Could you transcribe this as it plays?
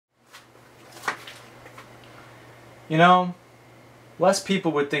You know, less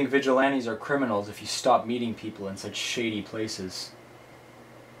people would think vigilantes are criminals if you stopped meeting people in such shady places.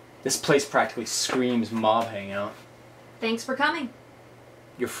 This place practically screams mob hangout. Thanks for coming.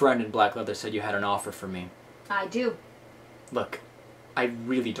 Your friend in black leather said you had an offer for me. I do. Look, I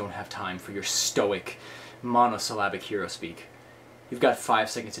really don't have time for your stoic, monosyllabic hero speak. You've got 5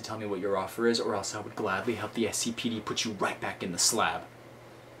 seconds to tell me what your offer is, or else I would gladly help the SCPD put you right back in the slab.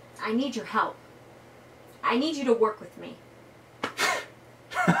 I need your help. I need you to work with me.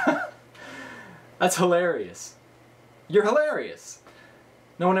 That's hilarious. You're hilarious.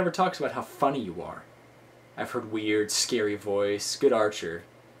 No one ever talks about how funny you are. I've heard weird, scary voice, good archer.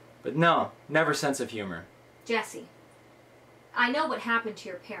 But no, never sense of humor. Jesse, I know what happened to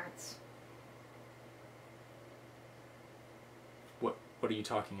your parents. What are you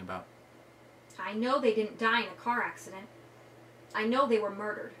talking about? I know they didn't die in a car accident. I know they were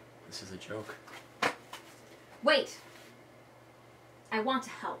murdered. This is a joke. Wait. I want to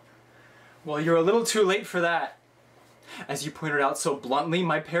help. Well, you're a little too late for that. As you pointed out so bluntly,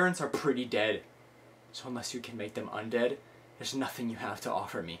 my parents are pretty dead. So unless you can make them undead, there's nothing you have to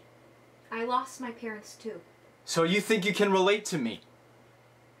offer me. I lost my parents too. So you think you can relate to me?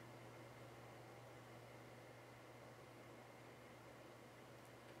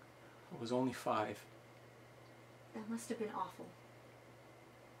 I was only 5. That must have been awful.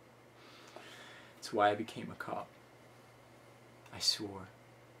 It's why I became a cop. I swore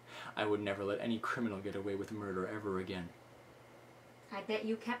I would never let any criminal get away with murder ever again. I bet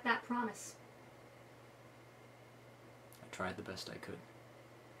you kept that promise. I tried the best I could.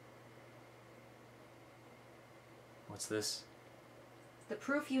 What's this? The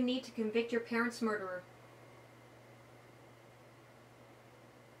proof you need to convict your parents' murderer.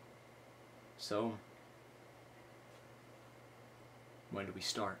 So, when do we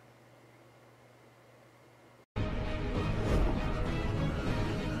start?